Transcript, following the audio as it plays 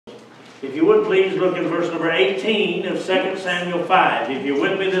If you would please look at verse number 18 of 2 Samuel 5. If you're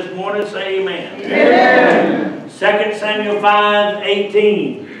with me this morning, say amen. Amen. 2 Samuel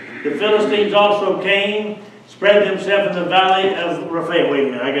 5:18. The Philistines also came, spread themselves in the valley of Rephaim. Wait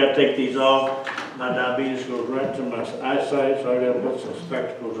a minute, I got to take these off. My diabetes goes right to my eyesight, so I got to put some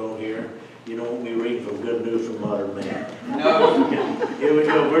spectacles on here. You don't want me reading from good news from modern man. No. Here we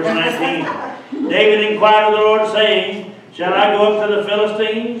go, verse 19. David inquired of the Lord, saying, shall I go up to the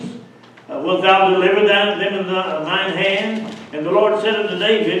Philistines? Wilt thou deliver them into mine hand? And the Lord said unto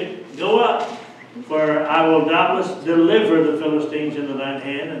David, go up, for I will doubtless deliver the Philistines into thine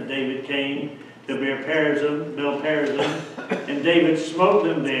hand. And David came to Baalperazim, and David smote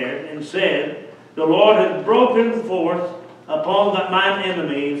them there, and said, the Lord hath broken forth upon mine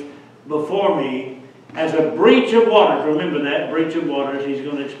enemies before me as a breach of waters. Remember that, breach of waters. He's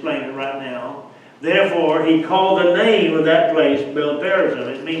going to explain it right now. Therefore, he called the name of that place Baalperazim.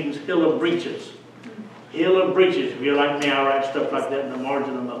 It means hill of breaches. Hill of breaches. If you're like me, I write stuff like that in the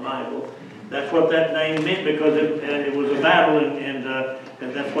margin of my Bible. That's what that name meant, because it was a battle, and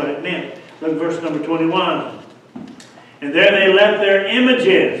that's what it meant. Look at verse number 21. And there they left their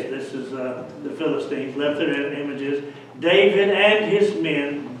images. This is the Philistines left their images. David and his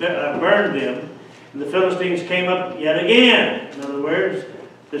men burned them. And the Philistines came up yet again. In other words,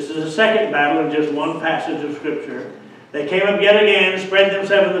 this is a second battle in just one passage of Scripture. They came up yet again, spread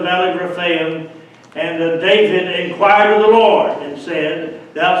themselves in the valley of Rephaim, and David inquired of the Lord and said,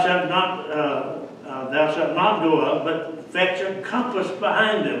 thou shalt not go up, but fetch a compass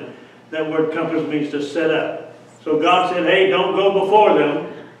behind them. That word compass means to set up. So God said, hey, don't go before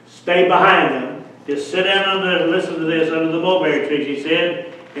them, stay behind them. Just sit down under, listen to this, under the mulberry trees, he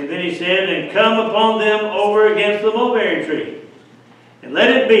said. And then he said, and come upon them over against the mulberry tree. And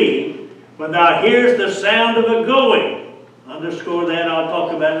let it be, when thou hearest the sound of a going, underscore that, I'll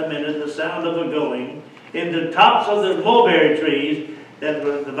talk about in a minute, the sound of a going, in the tops of the mulberry trees, that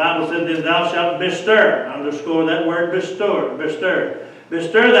the Bible said, then thou shalt bestir. Underscore that word, bestir.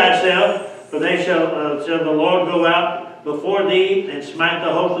 Bestir thyself, for they shall the Lord go out before thee, and smite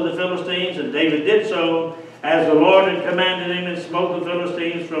the host of the Philistines. And David did so, as the Lord had commanded him, and smote the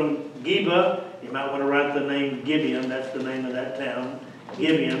Philistines from Geba. You might want to write the name Gibeon, that's the name of that town.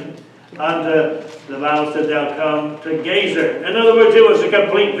 Gibeon, unto the Bible said thou come to Gezer. In other words, it was a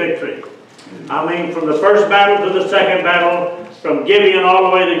complete victory. I mean, from the first battle to the second battle, from Gibeon all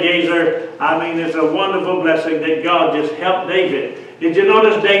the way to Gezer, I mean, it's a wonderful blessing that God just helped David. Did you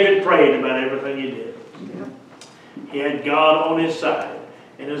notice David prayed about everything he did? Yeah. He had God on his side.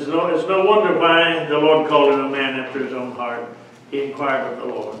 And it's no wonder why the Lord called him a man after his own heart. He inquired of the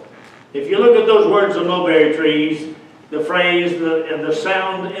Lord. If you look at those words of mulberry trees, the phrase, and the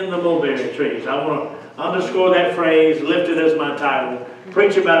sound in the mulberry trees. I want to underscore that phrase, lift it as my title.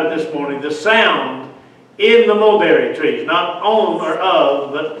 Preach about it this morning. The sound in the mulberry trees. Not on or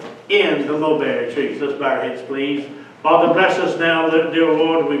of, but in the mulberry trees. Let's bow our heads, please. Father, bless us now, dear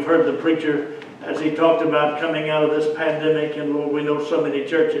Lord. We've heard the preacher as he talked about coming out of this pandemic. And Lord, we know so many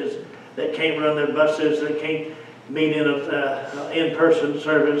churches that can't run their buses, that can't meet in an in-person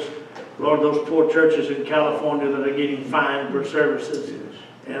service. Lord, those poor churches in California that are getting fined for services.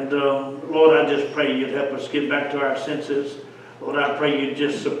 And Lord, I just pray you'd help us get back to our senses. Lord, I pray you'd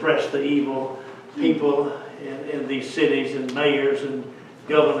just suppress the evil people in these cities and mayors and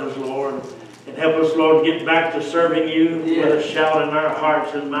governors, Lord. And help us, Lord, get back to serving you with a shout in our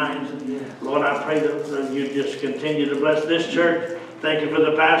hearts and minds. And Lord, I pray that you just continue to bless this church. Thank you for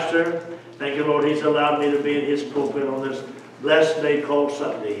the pastor. Thank you, Lord, he's allowed me to be in his pulpit on this blessed day called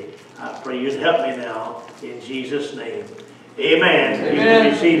Sunday. I pray you'd help me now, in Jesus' name. Amen. You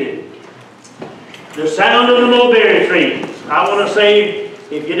can be seated. The sound of the mulberry trees. I want to say,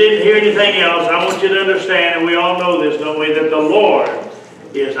 if you didn't hear anything else, I want you to understand, and we all know this, don't we, that the Lord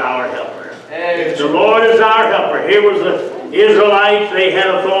is our helper. Amen. The Lord is our helper. Here was the Israelites. They had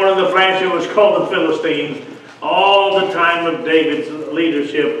a thorn in the flesh. It was called the Philistines. All the time of David's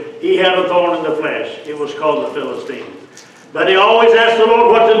leadership, he had a thorn in the flesh. It was called the Philistines. But he always asked the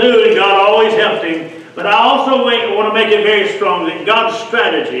Lord what to do, and God always helped him. But I also want to make it very strong that God's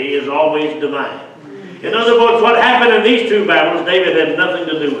strategy is always divine. In other words, what happened in these two battles, David had nothing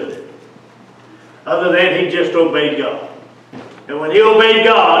to do with it. Other than he just obeyed God. And when he obeyed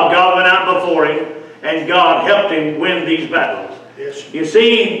God, God went out before him, and God helped him win these battles. Yes. You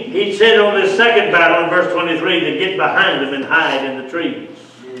see, he said on this second battle in verse 23 to get behind him and hide in the trees.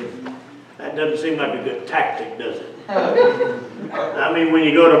 Yes. That doesn't seem like a good tactic, does it? I mean, when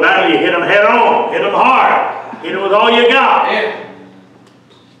you go to battle, you hit them head on, hit them hard, hit them with all you got. Yeah.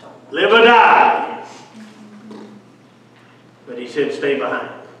 Live or die. But he said, stay behind.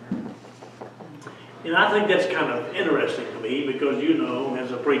 You know, I think that's kind of interesting to me because you know,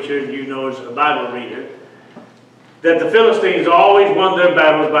 as a preacher, and you know as a Bible reader, that the Philistines always won their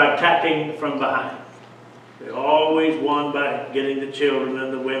battles by attacking from behind. They always won by getting the children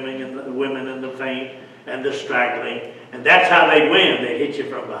and the women and the faint and the straggling. And that's how they win. They hit you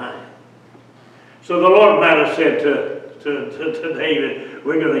from behind. So the Lord might have said to David,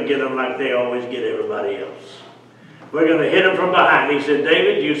 we're going to get them like they always get everybody else. We're going to hit them from behind. He said,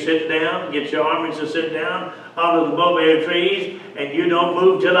 David, you sit down, get your armies to sit down under the mulberry trees, and you don't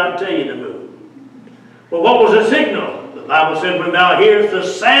move till I tell you to move. Well, what was the signal? The Bible said, when thou hearest the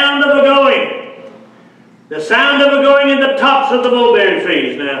sound of a going, the sound of a going in the tops of the mulberry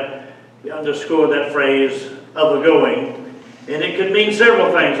trees. Now, you underscore that phrase, of a going, and it could mean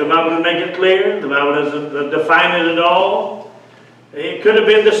several things. The Bible doesn't make it clear. The Bible doesn't define it at all. It could have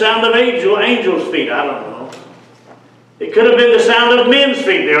been the sound of angels' feet. I don't know. It could have been the sound of men's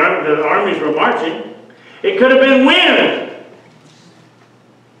feet. The armies were marching. It could have been wind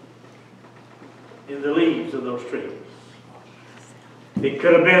in the leaves of those trees. It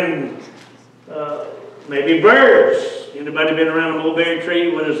could have been maybe birds. Anybody been around a mulberry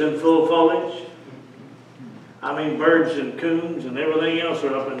tree when it's in full foliage? I mean, birds and coons and everything else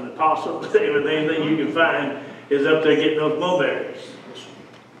are up in the possums. Everything that you can find is up there getting those mulberries.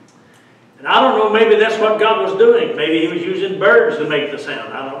 And I don't know, maybe that's what God was doing. Maybe he was using birds to make the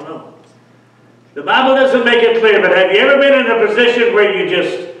sound. I don't know. The Bible doesn't make it clear, but have you ever been in a position where you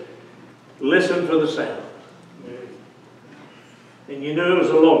just listen for the sound? And you knew it was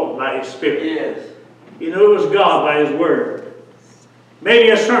the Lord by His Spirit. Yes. You knew it was God by His Word. Maybe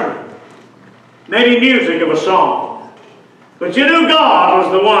a sermon. Maybe music of a song. But you knew God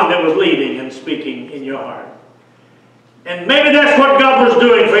was the one that was leading and speaking in your heart. And maybe that's what God was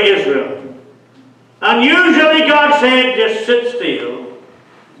doing for Israel. Unusually, God said, just sit still.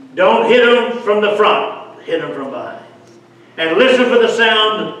 Don't hit them from the front. Hit them from behind. And listen for the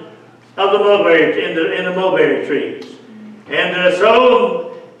sound of the mulberry, in the mulberry trees. And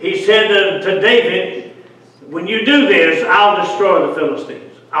so he said to David, when you do this, I'll destroy the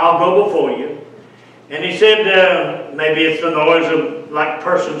Philistines. I'll go before you. And he said, maybe it's the noise of like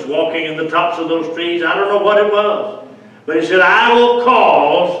persons walking in the tops of those trees. I don't know what it was. But he said, I will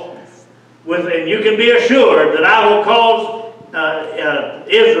cause, and you can be assured that I will cause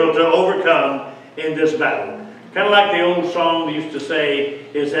Israel to overcome in this battle. Kind of like the old song used to say,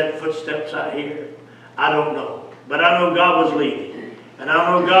 is that footsteps I hear? I don't know. But I know God was leading. And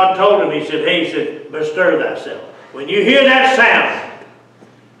I know God told him, he said, bestir thyself. When you hear that sound,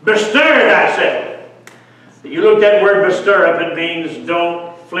 bestir thyself. You look that word bestir up, it means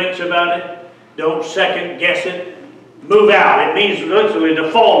don't flinch about it. Don't second guess it. Move out. It means literally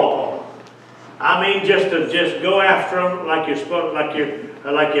to fall upon them. I mean just go after them like you're supposed,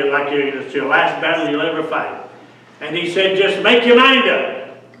 it's your last battle you'll ever fight. And he said, just make your mind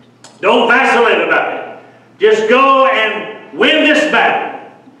up. Don't vacillate about it. Just go and win this battle.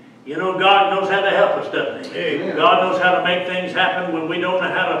 You know, God knows how to help us, doesn't He? Amen. God knows how to make things happen when we don't know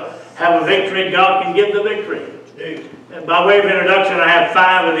how to have a victory. God can give the victory. Amen. By way of introduction, I have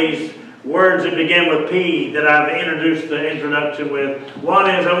 5 of these words that begin with P that I've introduced the introduction with. One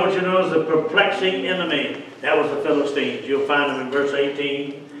is, I want you to notice the perplexing enemy. That was the Philistines. You'll find them in verse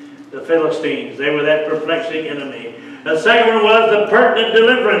 18. The Philistines. They were that perplexing enemy. The second one was the pertinent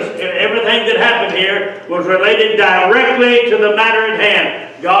deliverance. Everything that happened here was related directly to the matter at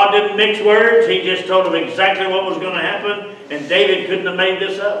hand. God didn't mix words. He just told them exactly what was going to happen. And David couldn't have made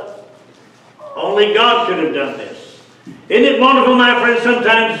this up. Only God could have done this. Isn't it wonderful, my friends?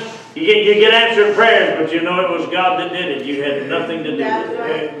 Sometimes you get answered prayers, but you know it was God that did it. You had nothing to do with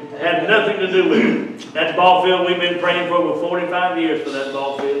it. It had nothing to do with it. That ball field, we've been praying for over 45 years for that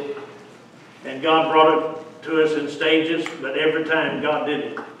ball field. And God brought it to us in stages, but every time God did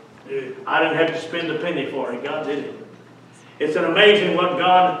it. I didn't have to spend a penny for it. God did it. It's an amazing what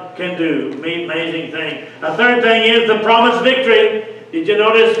God can do. Amazing thing. A third thing is the promised victory. Did you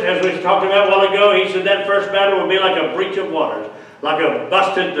notice, as we talked about a while ago, he said that first battle would be like a breach of waters, like a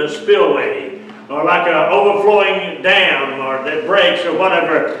busted spillway, or like an overflowing dam, or that breaks, or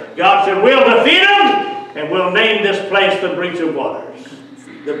whatever. God said, we'll defeat them, and we'll name this place the breach of waters.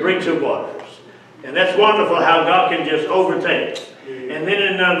 The breach of waters. And that's wonderful how God can just overtake. And then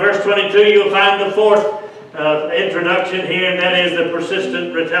in verse 22, you'll find the fourth introduction here, and that is the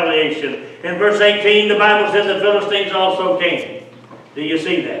persistent retaliation. In verse 18, the Bible says the Philistines also came. Do you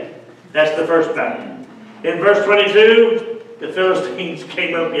see that? That's the first battle. In verse 22, the Philistines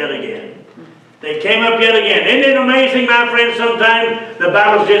came up yet again. They came up yet again. Isn't it amazing, my friends? Sometimes the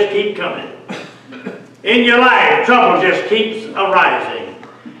battles just keep coming. In your life, trouble just keeps arising.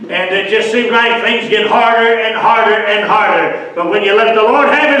 And it just seems like things get harder and harder and harder. But when you let the Lord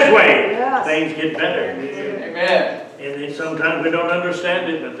have His way, things get better. Amen. And then sometimes we don't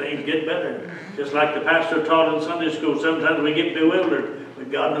understand it, but things get better. Just like the pastor taught in Sunday school, sometimes we get bewildered,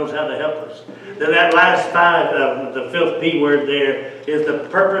 but God knows how to help us. Then that last the fifth P word there is the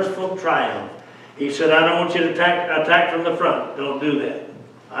purposeful triumph. He said, I don't want you to attack from the front. Don't do that.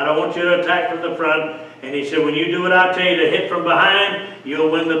 I don't want you to attack from the front. And he said, when you do what I tell you to hit from behind,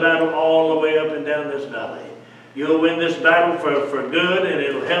 you'll win the battle all the way up and down this valley. You'll win this battle for good, and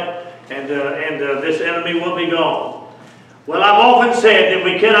it'll help, and this enemy will be gone. Well, I've often said that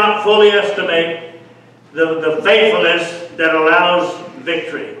we cannot fully estimate the faithfulness that allows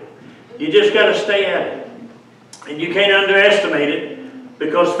victory. You just got to stay at it. And you can't underestimate it,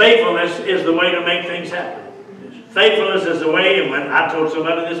 because faithfulness is the way to make things happen. Faithfulness is the way, and when I told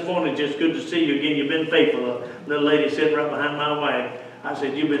somebody this morning, just good to see you again, you've been faithful. A little lady sitting right behind my wife. I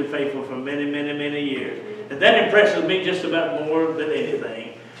said, you've been faithful for many, many, many years. And that impresses me just about more than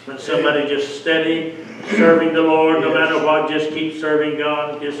anything. When somebody just steady, serving the Lord, no matter what, just keep serving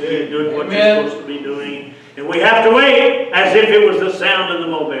God, just keep doing what you're supposed to be doing. And we have to wait as if it was the sound of the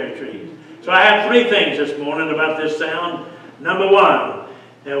mulberry trees. So I have three things this morning about this sound. Number one,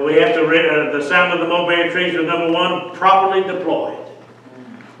 we have to the sound of the mulberry trees was number one, properly deployed.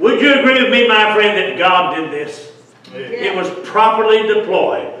 Would you agree with me, my friend, that God did this? It was properly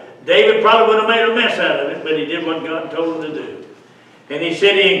deployed. David probably would have made a mess out of it, but he did what God told him to do. And he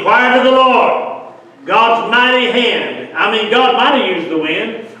said he inquired of the Lord, God's mighty hand. I mean, God might have used the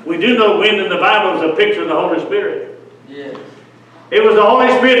wind. We do know wind in the Bible is a picture of the Holy Spirit. Yes. It was the Holy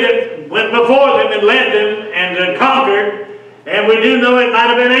Spirit that went before them and led them and conquered. And we do know it might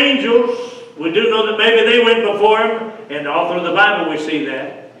have been angels. We do know that maybe they went before him. And all through the Bible we see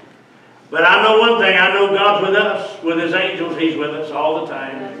that. But I know one thing. I know God's with us. With His angels, He's with us all the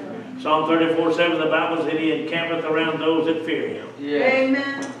time. Psalm 34:7, the Bible said He encampeth around those that fear Him. Yes.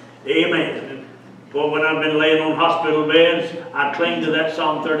 Amen. Amen. Boy, when I've been laying on hospital beds, I cling to that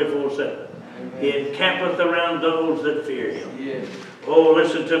Psalm 34:7. He encampeth around those that fear Him. Yes. Oh,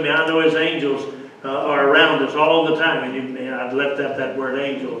 listen to me. I know His angels are around us all the time. And I've left out that word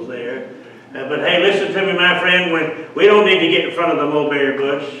angels there. But hey, listen to me, my friend. When we don't need to get in front of the mulberry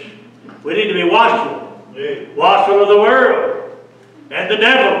bush. We need to be watchful. Yeah. Watchful of the world. And the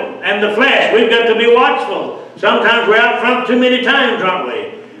devil, and the flesh. We've got to be watchful. Sometimes we're out front too many times, aren't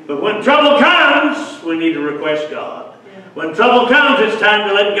we? But when trouble comes, we need to request God. When trouble comes, it's time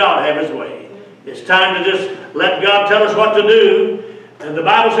to let God have His way. It's time to just let God tell us what to do. And the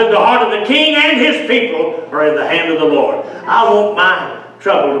Bible said the heart of the king and his people are in the hand of the Lord. I want my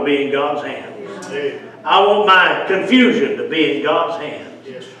trouble to be in God's hands. I want my confusion to be in God's hands.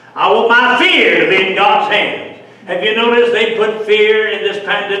 I want my fear to be in God's hands. Have you noticed they put fear in this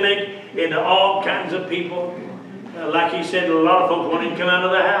pandemic into all kinds of people? Like he said, a lot of folks won't even come out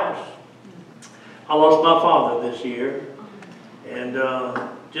of the house. I lost my father this year. And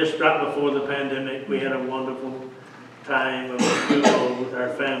just right before the pandemic, we had a wonderful time of school with our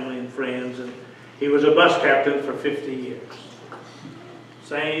family and friends. And he was a bus captain for 50 years.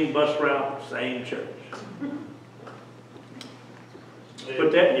 Same bus route, same church.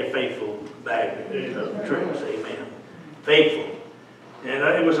 Put that in your faithful bag of tricks, amen. Faithful. And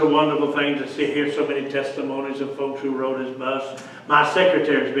it was a wonderful thing to hear so many testimonies of folks who rode his bus. My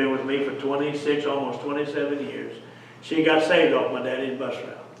secretary's been with me for 26, almost 27 years. She got saved off my daddy's bus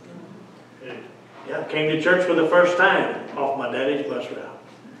route. Yeah, came to church for the first time off my daddy's bus route.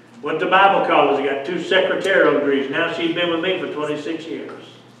 Went to Bible college, got 2 secretarial degrees. Now she's been with me for 26 years.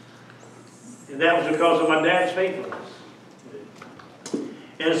 And that was because of my dad's faithfulness.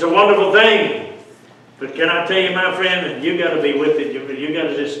 And it's a wonderful thing. But can I tell you, my friend, that you got to be with it. You got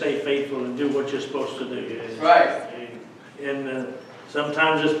to just stay faithful and do what you're supposed to do. That's right. And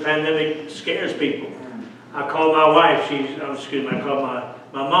sometimes this pandemic scares people. I call my wife. I call my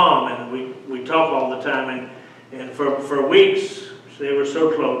mom, and we talk all the time. And for weeks, they were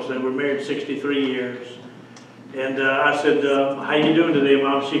so close. They were married 63 years. And I said, "How you doing today,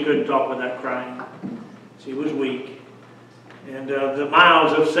 Mom?" She couldn't talk without crying. She was weak. And the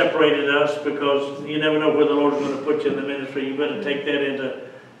miles have separated us because you never know where the Lord's going to put you in the ministry. You better take that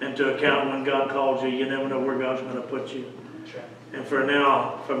into account when God calls you. You never know where God's going to put you. Sure. And for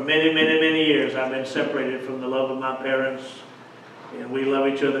many, many, many years, I've been separated from the love of my parents. And we love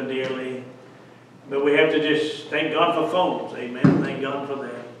each other dearly. But we have to just thank God for phones. Amen. Thank God for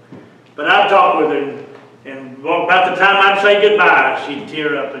that. But I'd talk with her, and about the time I'd say goodbye, she'd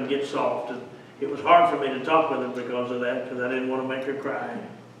tear up and get soft. And it was hard for me to talk with her because of that, because I didn't want to make her cry.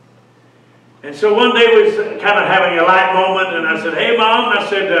 And so one day we was kind of having a light moment, and I said, "Hey, Mom," I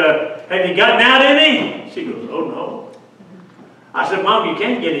said, "have you gotten out any?" She goes, "Oh, no." I said, "Mom, you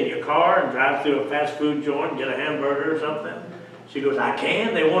can't get in your car and drive through a fast food joint and get a hamburger or something." She goes, "I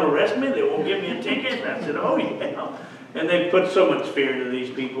can. They won't arrest me. They won't give me a ticket." I said, "Oh, yeah." And they put so much fear into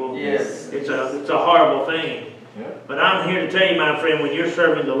these people. Yes. It's a horrible thing. Yeah. But I'm here to tell you, my friend, when you're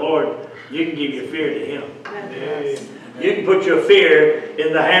serving the Lord, you can give your fear to Him. Yes. You can put your fear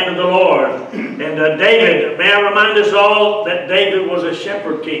in the hand of the Lord. And David, may I remind us all that David was a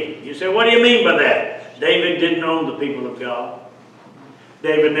shepherd king. You say, what do you mean by that? David didn't own the people of God.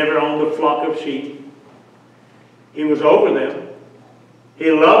 David never owned a flock of sheep. He was over them.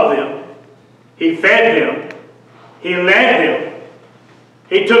 He loved them. He fed them. He led them.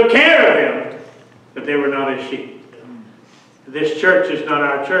 He took care of them. But they were not his sheep. This church is not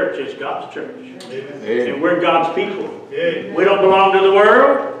our church. It's God's church. Amen. And we're God's people. Amen. We don't belong to the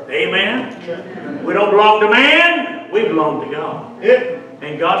world. Amen. Amen. We don't belong to man. We belong to God. Amen.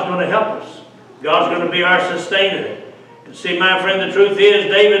 And God's going to help us. God's going to be our sustainer. And see, my friend, the truth is,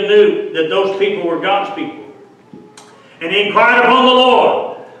 David knew that those people were God's people. And he inquired upon the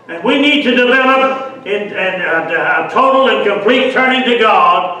Lord. And we need to develop a total and complete turning to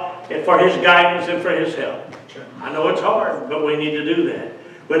God for His guidance and for His help. I know it's hard, but we need to do that.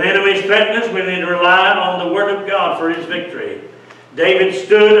 When enemies threaten us, we need to rely on the Word of God for His victory. David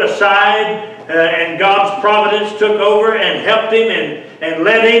stood aside, and God's providence took over and helped him and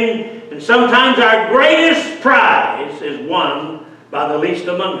led him. And sometimes our greatest prize is won by the least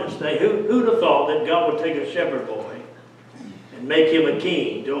among us. Who'd have thought that God would take a shepherd boy and make him a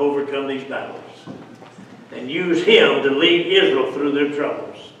king to overcome these battles and use him to lead Israel through their troubles?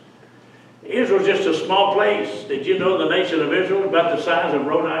 Israel's just a small place. Did you know the nation of Israel is about the size of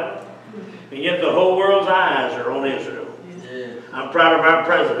Rhode Island? And yet the whole world's eyes are on Israel. Yeah. I'm proud of our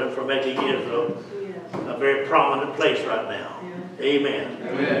president for making Israel a very prominent place right now. Yeah. Amen.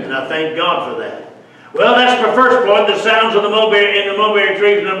 Amen. And I thank God for that. Well, that's my first point. The sounds of the mulberry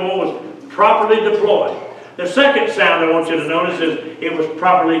trees, number one, was properly deployed. The second sound I want you to notice is it was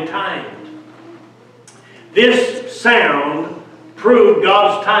properly timed. This sound proved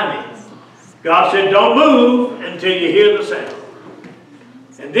God's timing. God said, don't move until you hear the sound.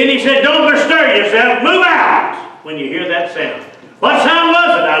 And then He said, don't bestir yourself, move out when you hear that sound. What sound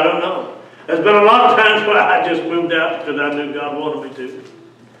was it? I don't know. There's been a lot of times where I just moved out because I knew God wanted me to.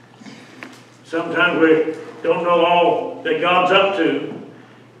 Sometimes we don't know all that God's up to.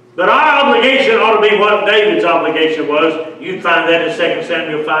 But our obligation ought to be what David's obligation was. You find that in 2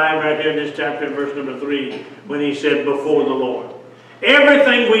 Samuel 5, right here in this chapter, verse number 3, when he said, before the Lord.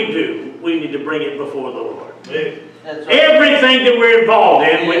 Everything we do, we need to bring it before the Lord. Yeah. Right. Everything that we're involved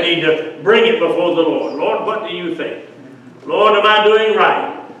in, we need to bring it before the Lord. Lord, what do you think? Lord, am I doing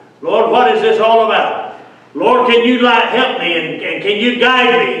right? Lord, what is this all about? Lord, can you help me and can you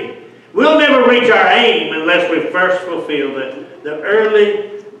guide me? We'll never reach our aim unless we first fulfill the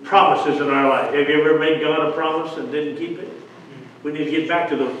early promises in our life. Have you ever made God a promise and didn't keep it? We need to get back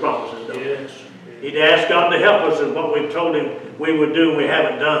to those promises, don't we? Yes. We need to ask God to help us in what we've told Him we would do and we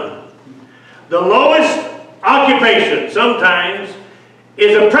haven't done. The lowest occupation sometimes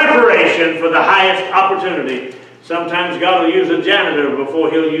is a preparation for the highest opportunity. Sometimes God will use a janitor before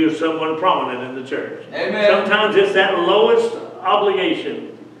He'll use someone prominent in the church. Amen. Sometimes it's that lowest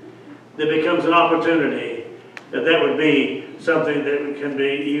obligation that becomes an opportunity. That would be something that can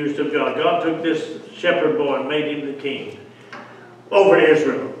be used of God. God took this shepherd boy and made him the king over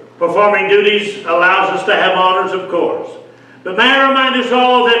Israel. Performing duties allows us to have honors, of course. But may I remind us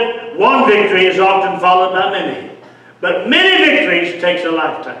all that one victory is often followed by many. But many victories takes a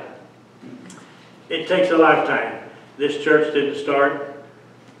lifetime. It takes a lifetime. This church didn't start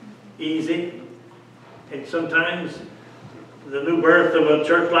easy. And sometimes the new birth of a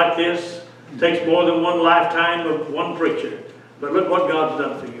church like this takes more than one lifetime of one preacher. But look what God's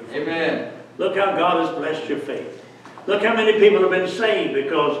done for you. Amen. Look how God has blessed your faith. Look how many people have been saved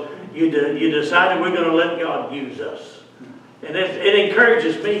because you decided we're going to let God use us. And it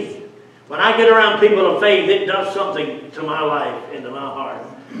encourages me. When I get around people of faith, it does something to my life and to my heart.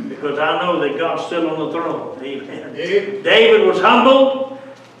 Because I know that God's still on the throne. Amen. David was humble.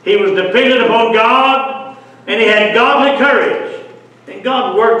 He was dependent upon God. And he had godly courage. And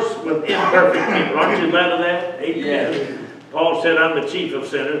God works with imperfect people. Aren't you glad of that? Amen. Yes. Paul said, I'm the chief of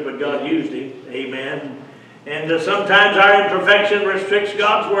sinners, but God used him. Amen. And sometimes our imperfection restricts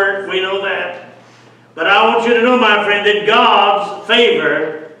God's work. We know that. But I want you to know, my friend, that God's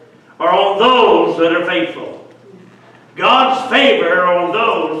favor are on those that are faithful. God's favor are on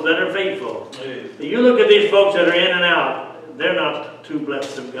those that are faithful. You look at these folks that are in and out. They're not too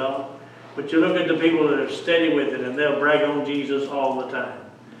blessed of God. But you look at the people that are steady with it, and they'll brag on Jesus all the time.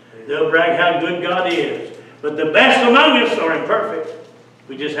 They'll brag how good God is. But the best among us are imperfect.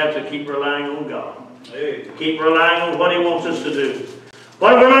 We just have to keep relying on God. Keep relying on what He wants us to do.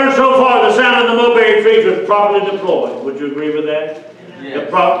 What have we learned so far? The sound of the mulberry trees was properly deployed. Would you agree with that? Yes.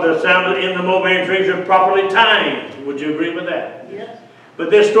 The sound in the mulberry trees was properly timed. Would you agree with that? Yes. But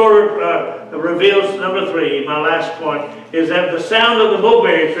this story reveals, number 3, my last point, is that the sound of the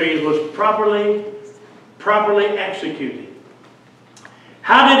mulberry trees was properly executed.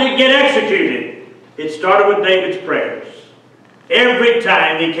 How did it get executed? It started with David's prayers. Every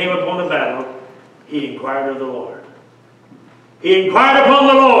time he came upon the battle, he inquired of the Lord. He inquired upon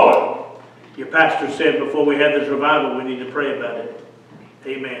the Lord. Your pastor said before we had this revival, we need to pray about it.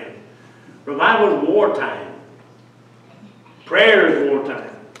 Amen. Revival is wartime. Prayer is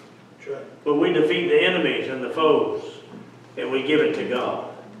wartime. But we defeat the enemies and the foes, and we give it to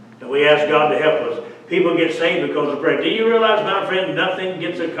God. And we ask God to help us. People get saved because of prayer. Do you realize, my friend, nothing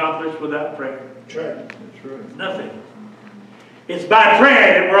gets accomplished without prayer? That's right. That's right. Nothing. It's by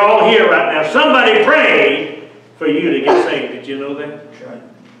prayer that we're all here right now. Somebody prayed for you to get saved. Did you know that? That's right.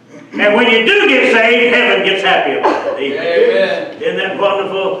 And when you do get saved, heaven gets happy about it. Amen. Isn't that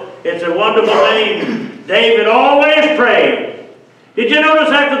wonderful? It's a wonderful thing. David always prayed. Did you notice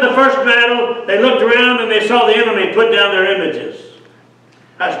after the first battle, they looked around and they saw the enemy put down their images?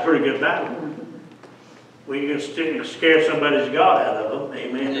 That's a pretty good battle. Well, you can scare somebody's God out of them.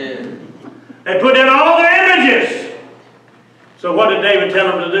 Amen. Yeah. They put down all their images. So what did David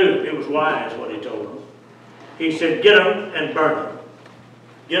tell them to do? It was wise what he told them. He said, get them and burn them.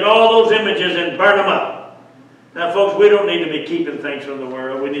 Get all those images and burn them up. Now, folks, we don't need to be keeping things from the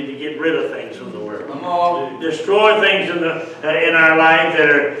world. We need to get rid of things from the world. Come on. Destroy things in our life that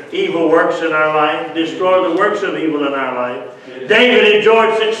are evil works in our life. Destroy the works of evil in our life. Yes. David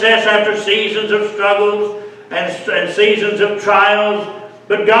enjoyed success after seasons of struggles and seasons of trials.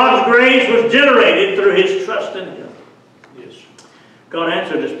 But God's grace was generated through his trust in Him. Yes. God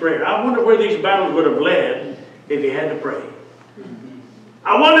answered his prayer. I wonder where these battles would have led if he had to pray.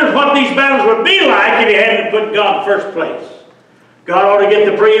 I wonder what these battles would be like if you had to put God first place. God ought to get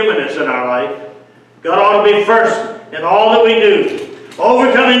the preeminence in our life. God ought to be first in all that we do.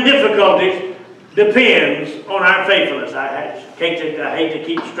 Overcoming difficulties depends on our faithfulness. I hate to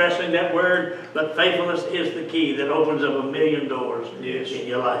keep stressing that word, but faithfulness is the key that opens up 1,000,000 doors in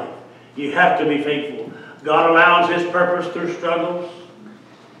your life. You have to be faithful. God allows His purpose through struggles.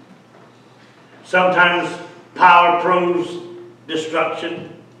 Sometimes power proves destruction.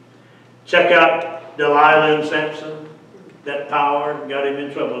 Check out Delilah and Samson. That power got him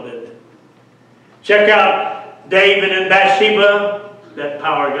in trouble, didn't it? Check out David and Bathsheba. That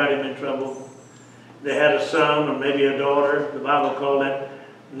power got him in trouble. They had a son or maybe a daughter. The Bible called that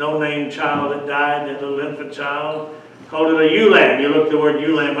no-name child that died, that little infant child, called it a ewe lamb. You look the word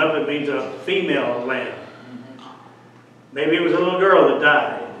ewe lamb up, it means a female lamb. Maybe it was a little girl that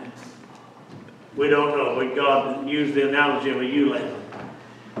died. We don't know, but God used the analogy of a ewe lamb.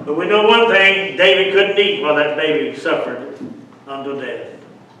 But we know one thing, David couldn't eat while that baby suffered until death.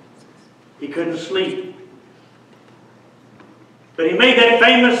 He couldn't sleep. But he made that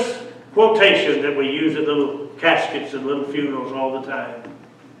famous quotation that we use at little caskets and little funerals all the time.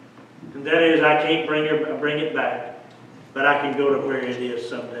 And that is, I can't bring it back, but I can go to where it is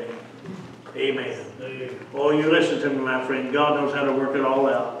someday. Amen. Oh, you listen to me, my friend. God knows how to work it all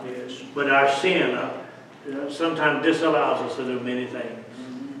out. Yes. But our sin sometimes disallows us to do many things.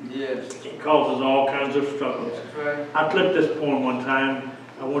 Yes. It causes all kinds of struggles. That's right. I clipped this poem one time.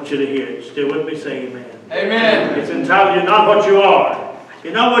 I want you to hear it. Still with me? Say amen. Amen. It's entitled, You're Not What You Are.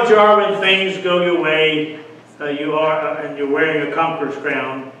 You're not what you are when things go your way. And you're wearing a conqueror's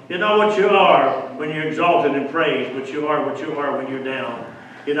crown. You're not what you are when you're exalted and praised, but you are what you are when you're down.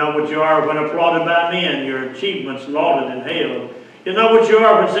 You're not what you are when applauded by men, your achievements lauded and hailed. You're not what you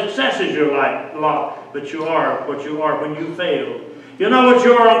are when success is your lot, but you are what you are when you fail. You're not what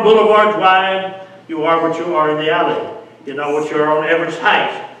you are on boulevards wide, you are what you are in the alley. You're not what you are on Everest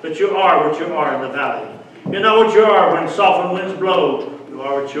heights, but you are what you are in the valley. You're not what you are when softened winds blow, you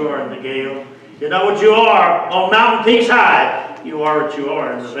are what you are in the gale. You're not what you are on mountain peaks high, you are what you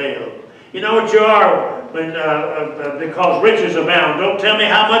are in the vale. You know what you are when, because riches abound. Don't tell me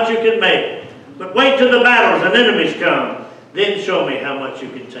how much you can make, but wait till the battles and enemies come. Then show me how much you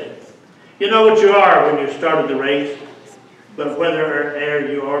can take. You know what you are when you started the race, but whether or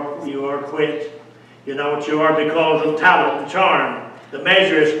ere you are quit. You know what you are because of talent and charm. The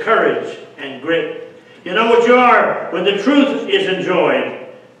measure is courage and grit. You know what you are when the truth is enjoyed,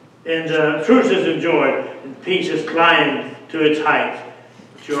 and peace is flying to its height.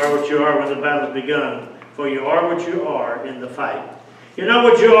 But you are what you are when the battle's begun. For you are what you are in the fight. You know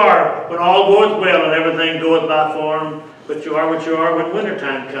what you are when all goeth well and everything goeth by form. But you are what you are when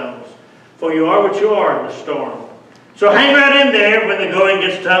wintertime comes. For you are what you are in the storm. So hang right in there when the going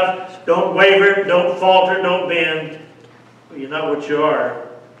gets tough. Don't waver, don't falter, don't bend. For you're not what you are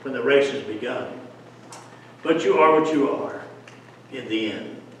when the race has begun. But you are what you are in the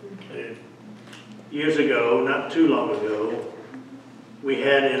end. Years ago, not too long ago, we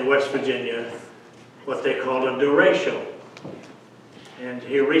had in West Virginia what they called a derecho. And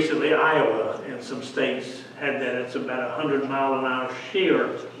here recently, Iowa and some states had that. It's about 100-mile-an-hour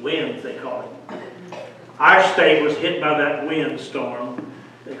shear winds, they call it. Our state was hit by that wind storm.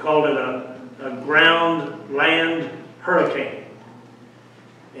 They called it a ground-land hurricane.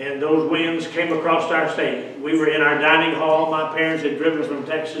 And those winds came across our state. We were in our dining hall. My parents had driven from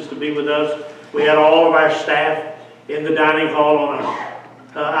Texas to be with us. We had all of our staff in the dining hall on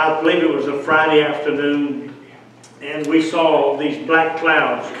I believe it was a Friday afternoon, and we saw these black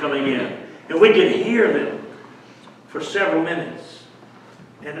clouds coming in. And we could hear them for several minutes.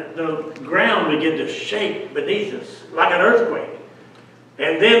 And the ground began to shake beneath us like an earthquake.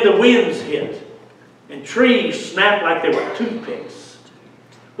 And then the winds hit, and trees snapped like they were toothpicks.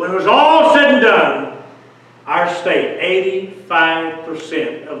 When it was all said and done, our state,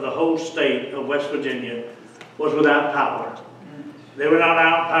 85% of the whole state of West Virginia, was without power. They were not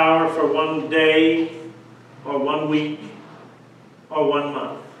out power for one day, or 1 week, or 1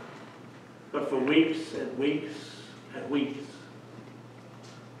 month, but for weeks and weeks and weeks.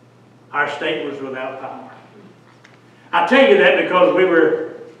 Our state was without power. I tell you that because we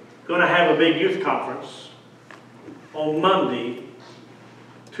were going to have a big youth conference on Monday,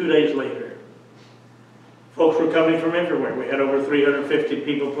 2 days later. Folks were coming from everywhere. We had over 350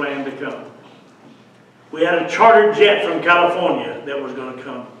 people planned to come. We had a chartered jet from California that was going to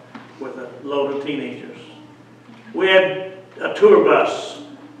come with a load of teenagers. We had a tour bus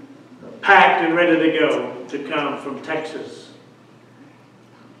packed and ready to go to come from Texas.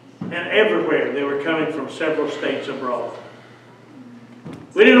 And everywhere they were coming from several states abroad.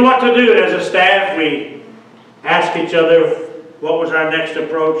 We didn't know what to do. As a staff, we asked each other what was our next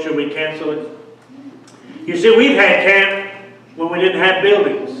approach. Should we cancel it? You see, we've had camp when we didn't have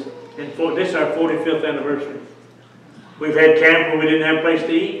buildings. And this is our 45th anniversary. We've had camp when we didn't have a place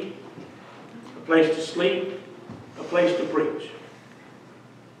to eat, a place to sleep, a place to preach.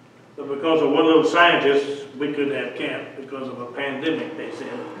 But because of one little scientist, we couldn't have camp because of a pandemic, they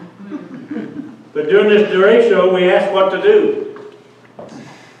said. But during this derecho, we asked what to do.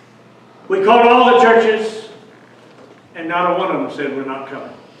 We called all the churches, and not a one of them said we're not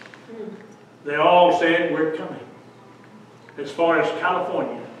coming. They all said we're coming. As far as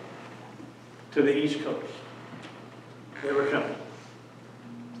California to the East Coast, they were coming.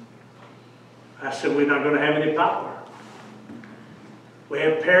 I said we're not going to have any power. We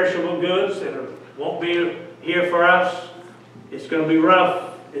have perishable goods that won't be here for us. It's going to be rough.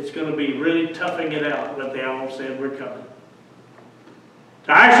 It's going to be really toughing it out, but they all said we're coming.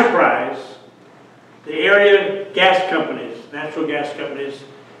 To our surprise, the area gas companies, natural gas companies,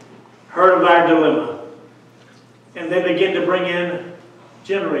 heard of our dilemma, and they began to bring in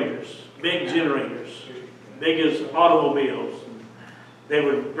generators, big as automobiles. They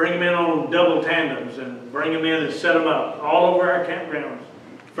would bring them in on double tandems and bring them in and set them up all over our campgrounds.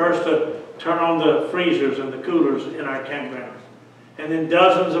 First to turn on the freezers and the coolers in our campgrounds. And then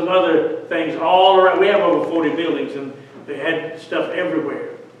dozens of other things all around. We have over 40 buildings, and they had stuff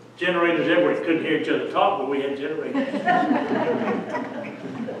everywhere. Generators everywhere. Couldn't hear each other talk, but we had generators.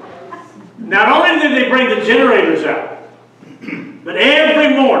 Not only did they bring the generators out, but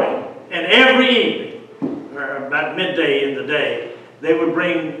every morning and every evening, or about midday in the day, they would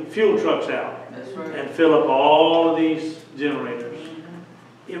bring fuel trucks out and fill up all of these generators.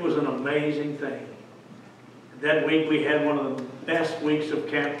 It was an amazing thing. That week we had one of the best weeks of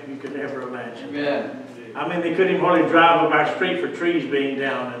camp you could ever imagine. Amen. I mean, they couldn't even hardly drive up our street for trees being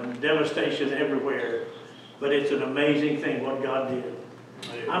down and devastation everywhere. But it's an amazing thing what God did.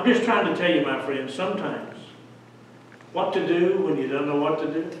 I'm just trying to tell you, my friends, sometimes what to do when you don't know what to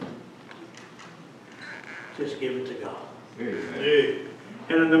do, just give it to God. Amen.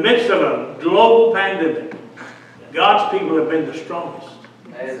 And in the midst of a global pandemic, God's people have been the strongest.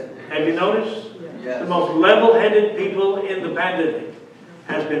 Have you noticed? Yes. The most level-headed people in the pandemic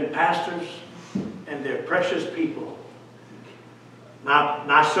has been pastors, and they're precious people.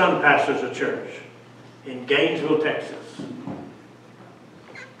 My son pastors a church in Gainesville, Texas.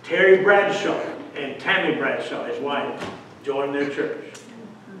 Terry Bradshaw and Tammy Bradshaw, his wife, joined their church.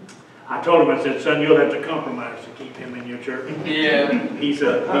 I told him, I said, son, you'll have to compromise to keep him in your church. Yeah. He's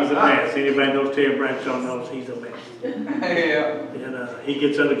a mess. Anybody knows Terry Bradshaw knows he's a mess. Yeah. And he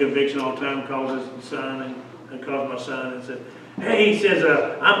gets under conviction all the time, calls his son and calls my son and said, hey, he says,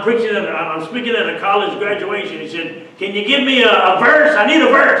 I'm speaking at a college graduation. He said, can you give me a verse? I need a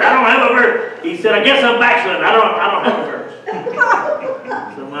verse. I don't have a verse. He said, I guess I'm backsliding. I don't have a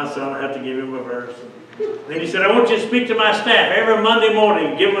verse. So my son, I have to give him a verse. Then he said, I want you to speak to my staff every Monday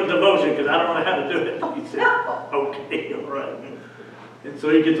morning. Give them a devotion because I don't know how to do it. He said, okay, all right. And so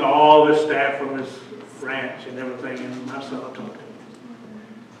he gets all this staff from his ranch and everything, and my son will talk to him.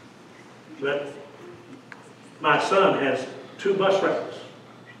 But my son has 2 bus routes.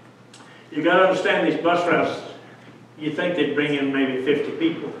 You got to understand these bus routes, you think they'd bring in maybe 50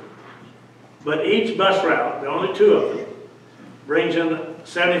 people. But each bus route, there are only 2 of them, brings in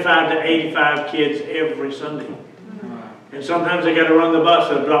 75 to 85 kids every Sunday. And sometimes they got to run the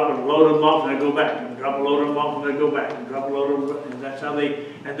bus and drop a load of them off and they go back, and drop a load of them off and they go back, and drop a load of them, and that's how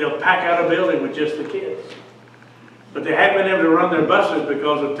they'll pack out a building with just the kids. But they haven't been able to run their buses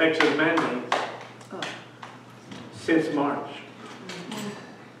because of Texas mandates since March.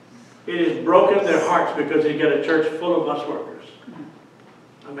 It has broken their hearts because they got a church full of bus workers.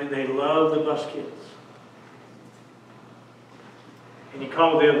 I mean, they love the bus kids. And he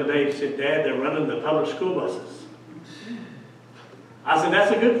called the other day and said, Dad, they're running the public school buses. I said,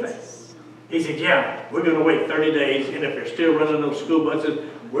 that's a good thing. He said, yeah, we're going to wait 30 days, and if they're still running those school buses,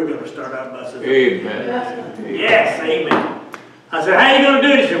 we're going to start our buses. Amen. Yes, amen. I said, how are you going to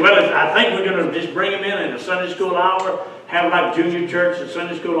do it? He said, well, I think we're going to just bring them in a Sunday school hour, have like junior church and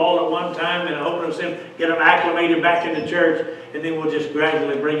Sunday school all at one time, and open us in, get them acclimated back into church, and then we'll just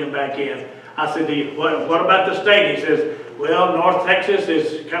gradually bring them back in. I said, what about the state? He says, well, North Texas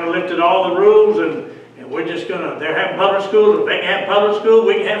has kind of lifted all the rules, and we're just going to, they're having public schools. If they can have public school,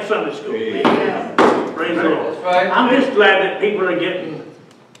 we can have Sunday school. Yeah. Praise the Lord. Right. I'm just glad that people are getting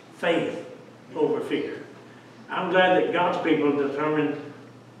faith over fear. I'm glad that God's people determined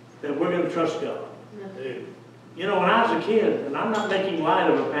that we're going to trust God. You know, when I was a kid, and I'm not making light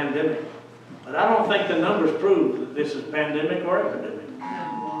of a pandemic, but I don't think the numbers prove that this is pandemic or epidemic.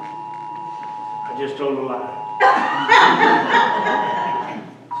 I just told a lie.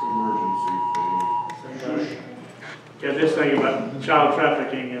 Yeah, this thing about child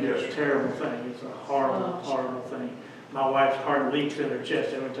trafficking is a terrible thing. It's a horrible, horrible thing. My wife's heart leaps in her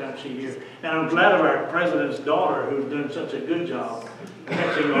chest every time she hears. And I'm glad of our president's daughter who's doing such a good job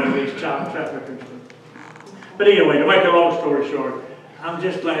catching all of these child traffickers. But anyway, to make a long story short, I'm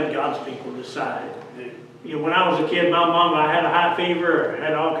just glad God's people decide. You know, when I was a kid, my mom, I had a high fever,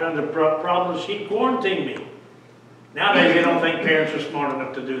 had all kinds of problems. She'd quarantine me. Nowadays, they don't think parents are smart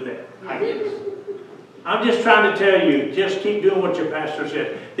enough to do that. I guess. I'm just trying to tell you, just keep doing what your pastor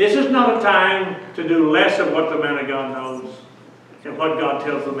said. This is not a time to do less of what the man of God knows and what God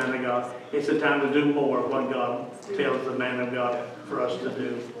tells the man of God. It's a time to do more of what God tells the man of God for us to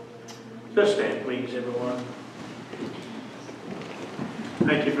do. Just stand, please, everyone.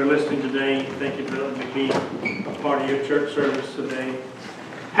 Thank you for listening today. Thank you for letting me be a part of your church service today.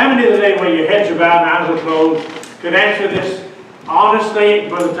 How many today, when your heads are bowed and eyes are closed, could answer this honestly?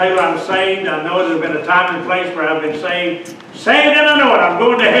 Brother Taylor, I'm saved. I know there's been a time and place where I've been saved. Saved and I know it. I'm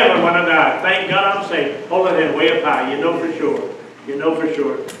going to heaven when I die. Thank God I'm saved. Hold that head way up high. You know for sure. You know for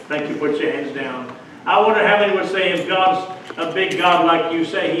sure. Thank you. Put your hands down. I wonder how many would say, if God's a big God like you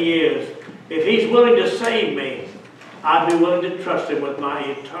say He is, if He's willing to save me, I'd be willing to trust Him with my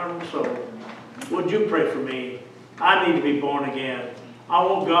eternal soul. Would you pray for me? I need to be born again. I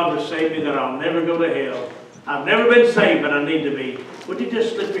want God to save me that I'll never go to hell. I've never been saved, but I need to be. Would you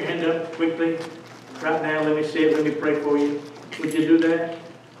just slip your hand up quickly? Right now, let me see it. Let me pray for you. Would you do that?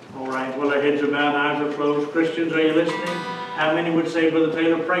 All right. Well, our heads are bowed, eyes are closed. Christians, are you listening? How many would say, Brother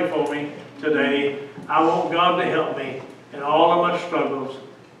Taylor, pray for me today? I want God to help me in all of my struggles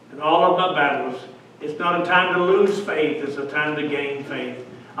and all of my battles. It's not a time to lose faith. It's a time to gain faith.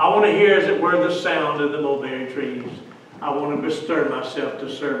 I want to hear, as it were, the sound of the mulberry trees. I want to bestir myself to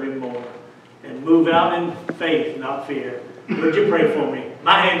serve Him more and move out in faith, not fear. Would you pray for me?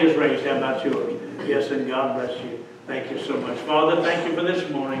 My hand is raised. How about yours? Yes, and God bless you. Thank you so much. Father, thank you for this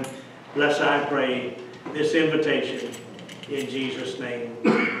morning. Bless, I pray, this invitation in Jesus' name.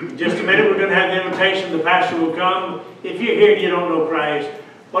 In just a minute, we're going to have the invitation. The pastor will come. If you're here and you don't know Christ,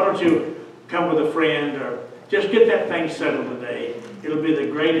 why don't you come with a friend or just get that thing settled today. It'll be the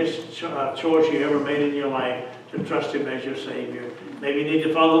greatest choice you ever made in your life to trust Him as your Savior. Maybe you need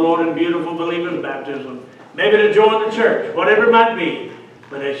to follow the Lord in beautiful believer's baptism. Maybe to join the church, whatever it might be.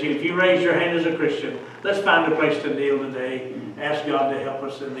 But if you raise your hand as a Christian, let's find a place to kneel today. Ask God to help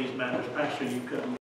us in these matters. Pastor, you come.